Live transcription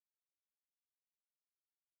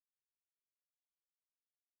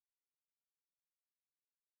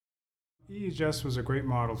He just was a great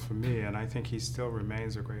model for me, and I think he still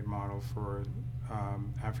remains a great model for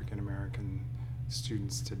African American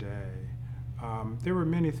students today. There were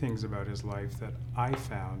many things about his life that I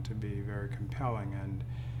found to be very compelling and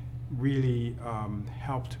really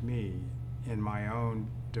helped me in my own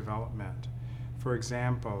development. For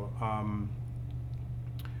example,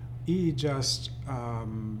 he just,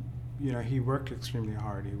 he worked extremely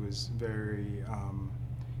hard. He was very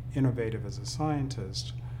innovative as a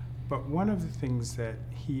scientist. But one of the things that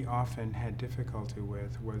he often had difficulty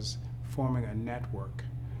with was forming a network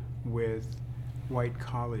with white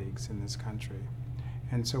colleagues in this country.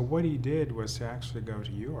 And so what he did was to actually go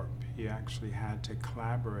to Europe. He actually had to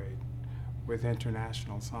collaborate with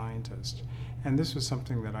international scientists. And this was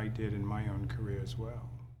something that I did in my own career as well.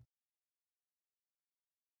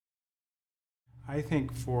 I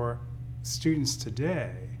think for students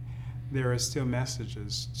today, there are still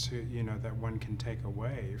messages that one can take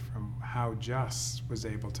away from how Just was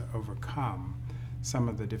able to overcome some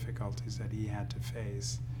of the difficulties that he had to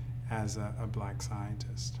face as a black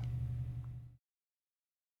scientist.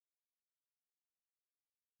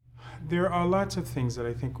 There are lots of things that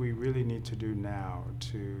I think we really need to do now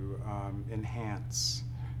to enhance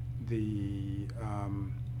the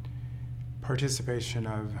participation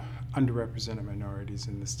of underrepresented minorities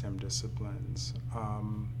in the STEM disciplines.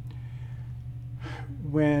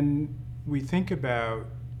 When we think about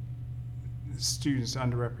students,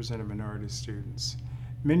 underrepresented minority students,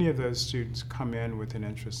 many of those students come in with an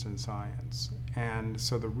interest in science. And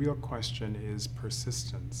so the real question is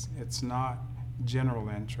persistence. It's not general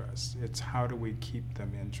interest. It's how do we keep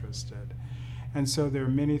them interested? And so there are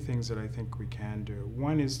many things that I think we can do.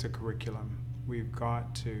 One is the curriculum. We've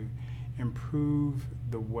got to improve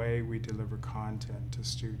the way we deliver content to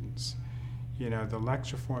students. The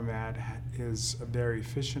lecture format is a very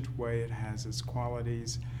efficient way. It has its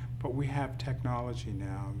qualities, but we have technology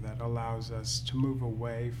now that allows us to move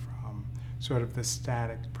away from sort of the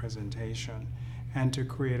static presentation and to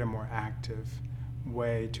create a more active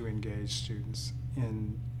way to engage students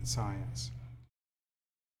in science.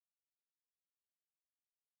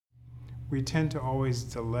 We tend to always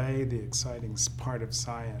delay the exciting part of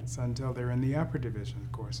science until they're in the upper division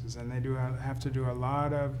courses, and they do have to do a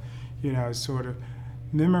lot of, sort of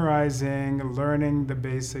memorizing, learning the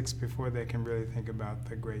basics before they can really think about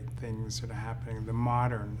the great things that are happening in the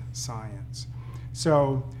modern science.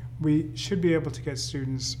 So we should be able to get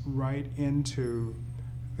students right into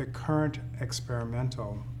the current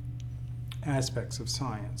experimental aspects of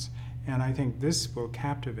science. And I think this will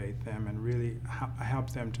captivate them and really help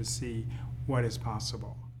them to see what is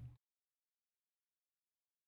possible.